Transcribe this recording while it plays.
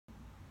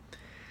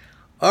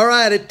All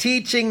right, a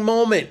teaching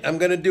moment. I'm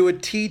going to do a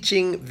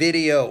teaching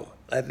video.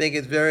 I think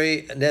it's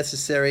very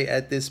necessary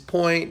at this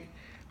point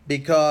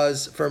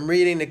because from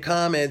reading the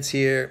comments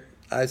here,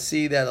 I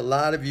see that a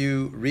lot of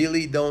you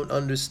really don't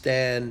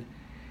understand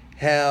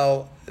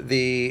how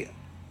the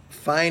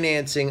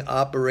financing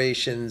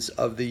operations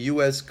of the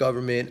U.S.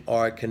 government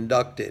are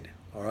conducted.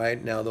 All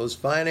right, now those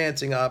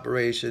financing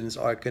operations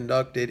are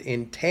conducted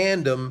in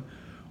tandem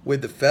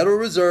with the Federal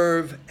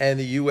Reserve and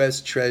the U.S.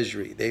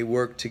 Treasury. They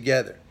work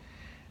together.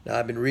 Now,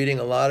 I've been reading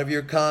a lot of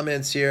your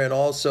comments here, and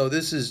also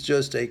this is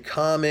just a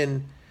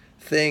common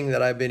thing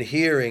that I've been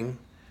hearing.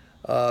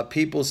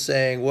 People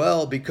saying,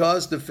 well,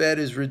 because the Fed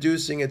is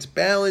reducing its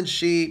balance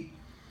sheet,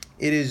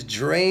 it is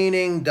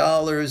draining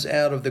dollars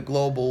out of the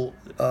global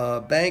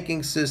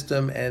banking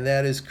system, and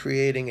that is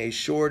creating a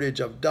shortage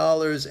of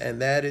dollars,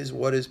 and that is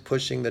what is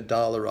pushing the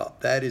dollar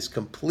up. That is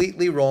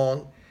completely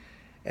wrong.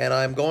 And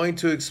I'm going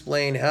to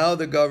explain how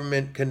the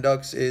government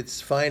conducts its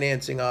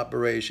financing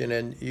operation,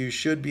 and you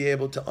should be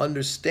able to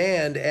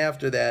understand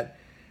after that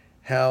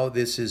how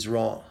this is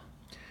wrong.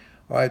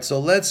 All right, so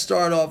let's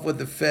start off with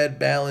the Fed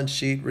balance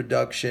sheet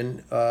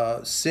reduction.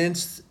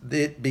 Since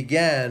it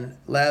began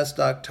last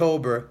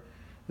October,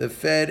 the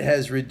Fed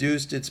has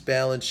reduced its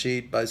balance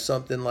sheet by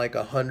something like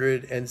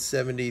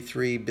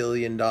 $173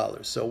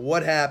 billion. So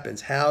what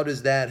happens? How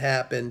does that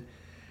happen?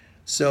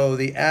 So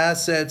the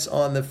assets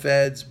on the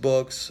Fed's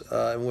books,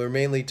 and we're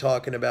mainly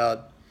talking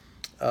about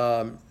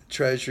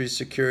Treasury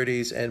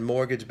securities and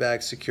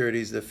mortgage-backed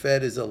securities, the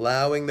Fed is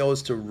allowing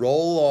those to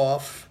roll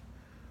off.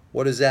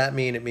 What does that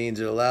mean? It means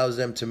it allows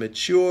them to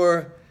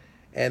mature,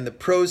 and the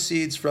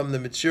proceeds from the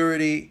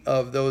maturity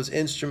of those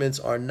instruments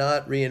are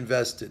not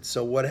reinvested.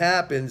 So what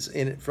happens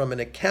from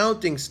an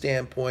accounting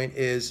standpoint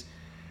is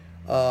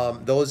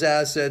those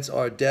assets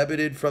are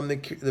debited from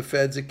the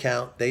Fed's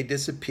account. They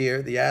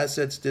disappear. The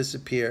assets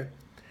disappear.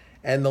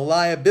 And the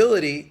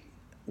liability,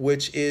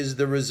 which is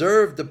the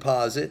reserve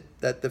deposit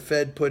that the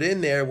Fed put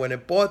in there when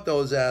it bought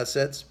those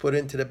assets, put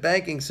into the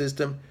banking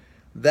system,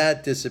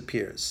 that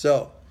disappears.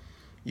 So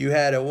you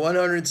had a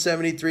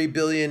 173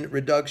 billion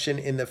reduction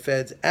in the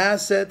Fed's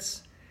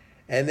assets,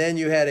 and then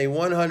you had a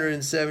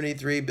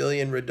 173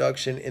 billion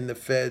reduction in the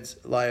Fed's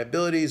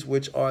liabilities,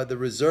 which are the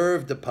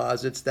reserve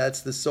deposits. That's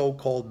the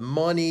so-called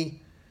money.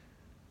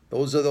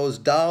 Those are those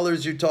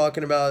dollars you're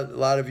talking about. A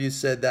lot of you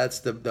said that's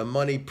the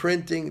money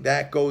printing.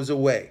 That goes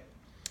away.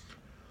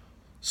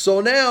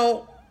 So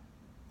now,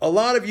 a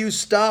lot of you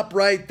stop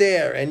right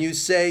there and you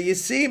say, you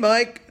see,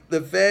 Mike, the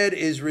Fed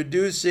is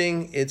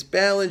reducing its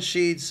balance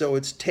sheet, so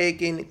it's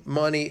taking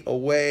money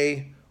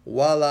away.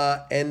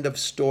 Voila, end of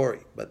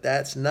story. But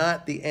that's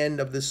not the end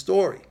of the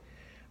story.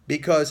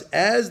 Because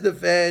as the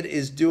Fed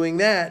is doing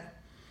that,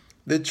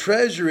 the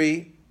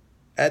Treasury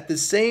at the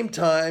same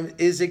time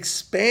is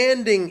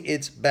expanding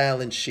its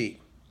balance sheet.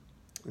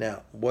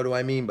 Now, what do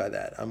I mean by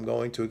that? I'm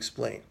going to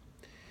explain.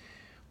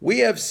 We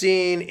have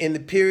seen in the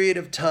period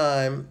of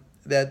time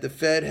that the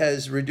Fed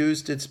has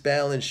reduced its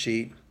balance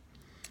sheet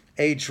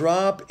a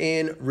drop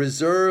in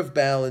reserve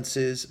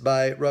balances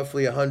by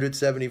roughly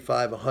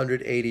 175,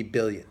 180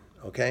 billion.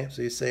 Okay,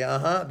 so you say,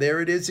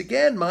 there it is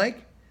again,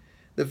 Mike.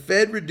 The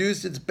Fed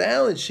reduced its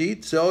balance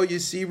sheet, so you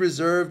see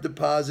reserve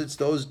deposits,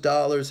 those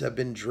dollars have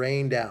been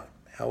drained out.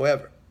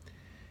 However,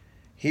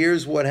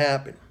 here's what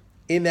happened.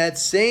 In that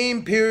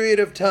same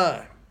period of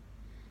time,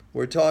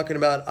 we're talking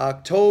about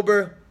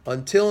October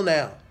until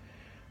now,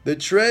 the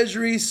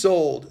Treasury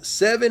sold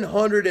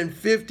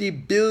 750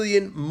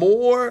 billion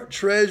more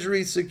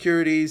Treasury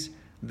securities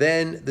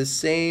than the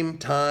same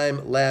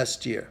time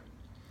last year.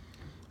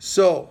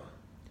 So,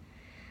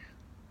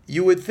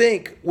 you would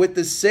think with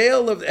the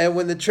sale of, and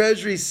when the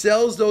Treasury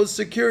sells those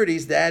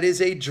securities, that is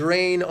a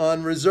drain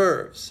on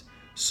reserves.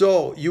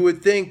 So you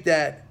would think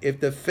that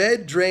if the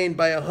Fed drained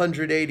by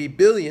 180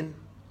 billion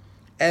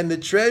and the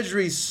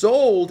Treasury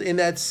sold in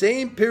that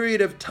same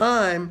period of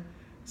time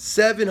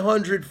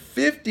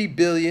 750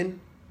 billion,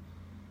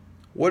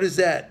 what is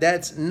that?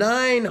 That's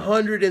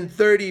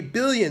 930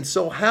 billion.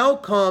 So how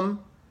come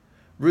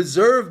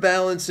reserve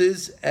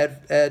balances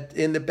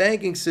in the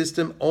banking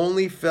system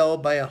only fell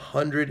by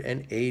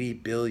 180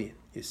 billion?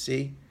 You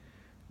see,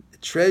 the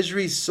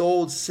Treasury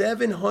sold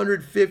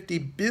 750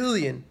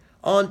 billion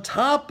on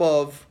top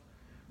of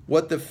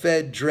what the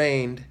Fed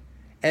drained,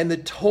 and the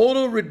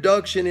total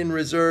reduction in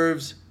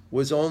reserves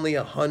was only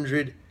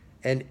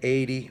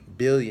 180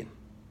 billion.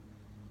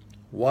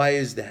 Why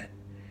is that?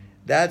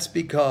 That's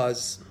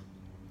because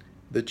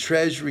the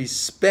Treasury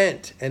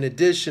spent an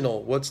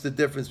additional, what's the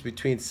difference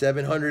between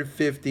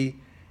 750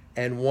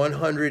 and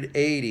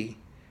 180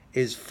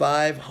 is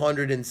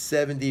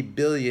 570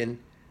 billion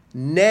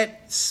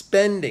net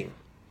spending.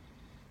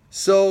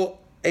 So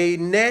a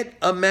net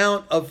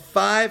amount of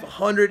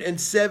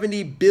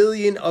 570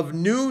 billion of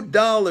new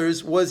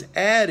dollars was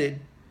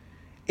added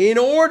in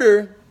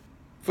order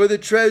for the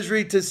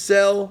Treasury to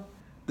sell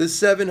the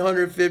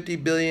 750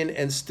 billion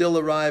and still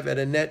arrive at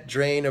a net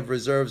drain of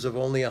reserves of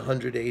only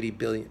 180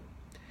 billion.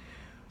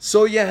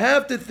 So you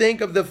have to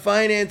think of the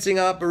financing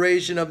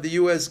operation of the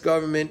U.S.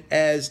 government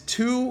as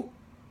two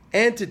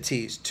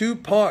entities, two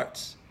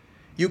parts.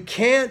 You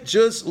can't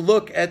just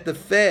look at the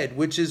Fed,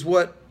 which is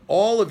what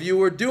all of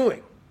you are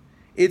doing.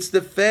 It's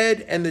the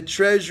Fed and the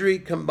Treasury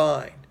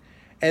combined.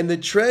 And the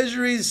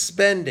Treasury's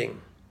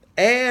spending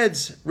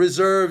adds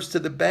reserves to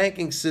the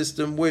banking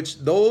system, which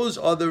those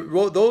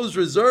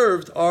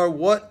reserves are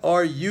what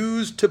are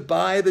used to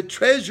buy the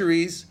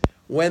Treasuries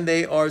when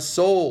they are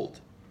sold.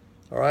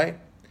 All right?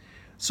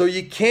 So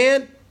you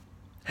can't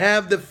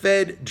have the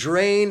Fed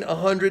drain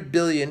 $100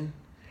 billion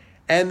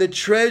and the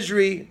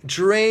Treasury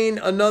drain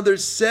another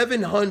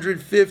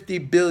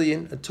 $750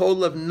 billion, a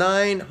total of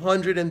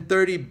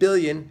 $930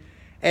 billion,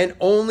 and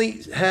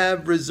only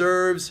have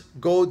reserves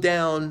go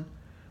down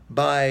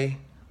by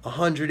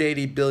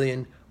 $180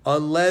 billion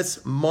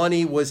unless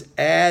money was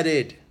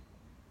added.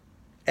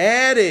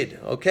 Added,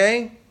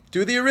 okay?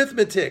 Do the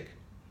arithmetic.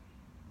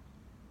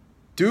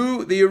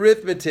 Do the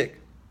arithmetic.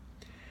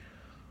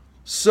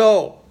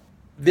 So,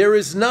 there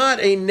is not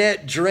a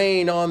net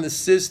drain on the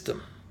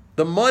system.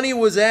 The money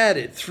was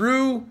added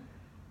through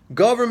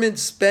government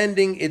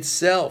spending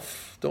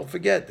itself. Don't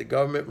forget, the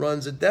government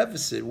runs a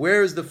deficit.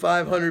 Where is the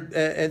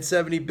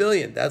 $570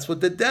 billion? That's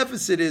what the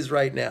deficit is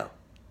right now.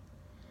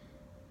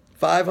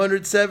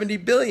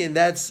 $570 billion.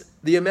 That's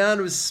the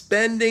amount of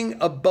spending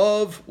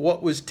above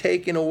what was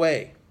taken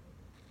away.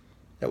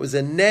 That was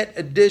a net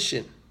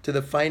addition to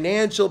the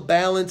financial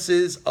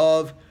balances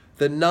of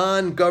the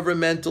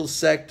non-governmental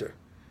sector.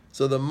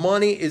 So the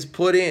money is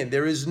put in.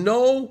 There is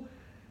no,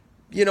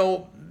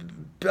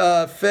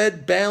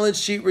 Fed balance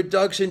sheet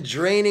reduction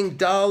draining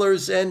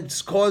dollars and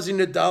causing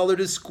the dollar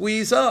to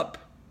squeeze up.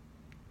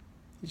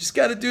 You just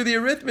got to do the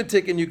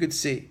arithmetic and you could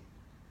see.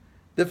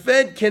 The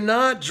Fed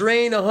cannot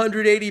drain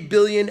 $180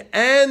 billion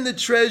and the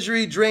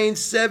Treasury drain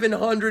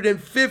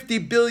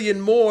 $750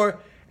 billion more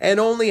and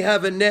only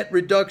have a net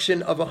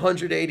reduction of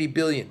 $180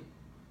 billion.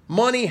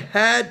 Money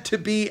had to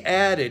be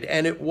added,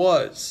 and it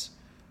was.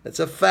 That's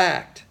a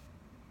fact.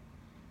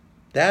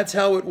 That's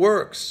how it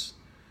works.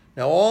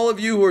 Now, all of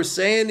you who are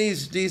saying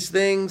these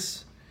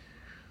things,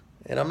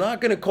 and I'm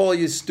not going to call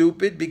you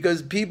stupid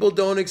because people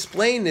don't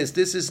explain this.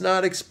 This is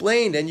not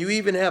explained. And you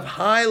even have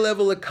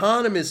high-level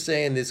economists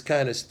saying this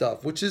kind of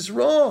stuff, which is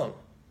wrong.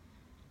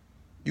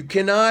 You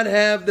cannot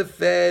have the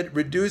Fed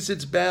reduce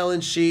its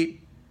balance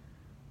sheet,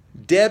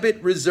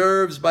 debit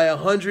reserves by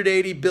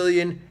 $180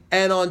 billion,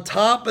 and on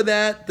top of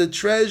that, the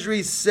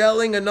Treasury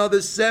selling another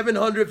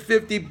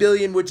 $750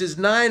 billion, which is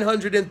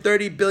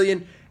 $930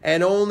 billion,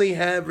 and only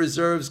have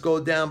reserves go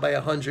down by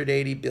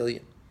 $180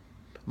 billion.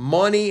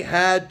 Money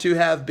had to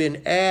have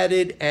been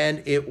added,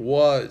 and it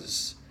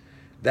was.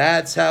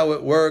 That's how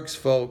it works,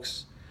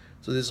 folks.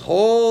 So this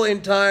whole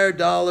entire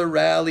dollar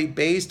rally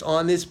based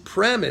on this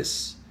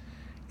premise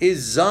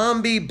is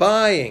zombie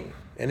buying,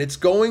 and it's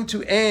going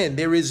to end.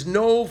 There is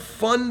no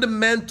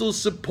fundamental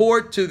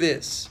support to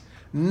this.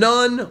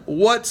 None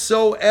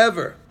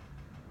whatsoever.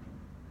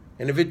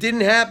 And if it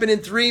didn't happen in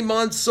 3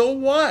 months, so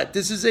what?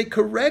 This is a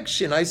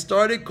correction. I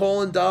started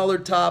calling dollar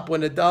top when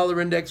the dollar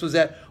index was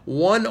at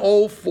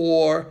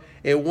 104.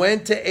 It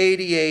went to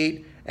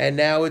 88, and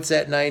now it's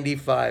at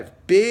 95.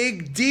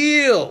 Big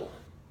deal.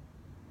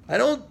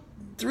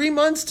 3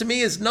 months to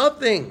me is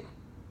nothing.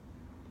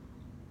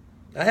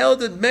 I held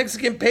the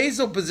Mexican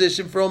peso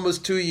position for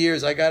almost 2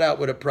 years. I got out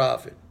with a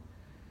profit.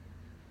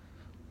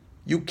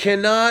 You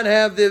cannot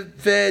have the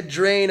Fed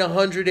drain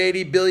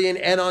 $180 billion,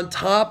 and on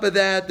top of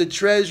that, the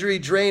Treasury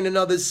drain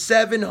another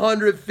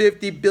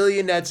 $750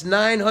 billion. That's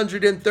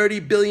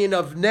 $930 billion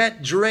of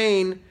net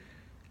drain,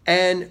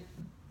 and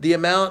the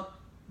amount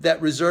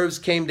that reserves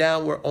came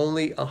down were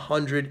only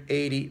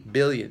 $180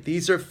 billion.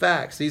 These are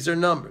facts. These are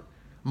numbers.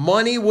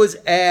 Money was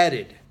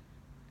added.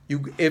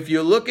 If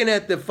you're looking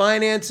at the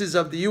finances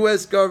of the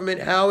U.S.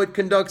 government, how it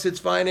conducts its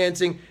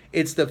financing,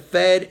 it's the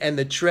Fed and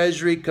the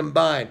Treasury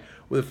combined.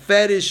 The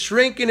Fed is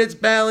shrinking its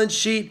balance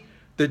sheet.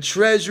 The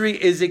Treasury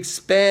is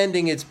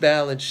expanding its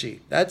balance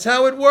sheet. That's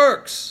how it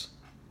works.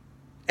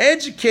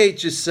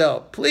 Educate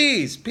yourself,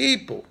 please,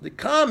 people. The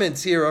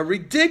comments here are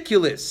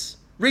ridiculous.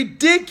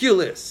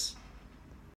 Ridiculous.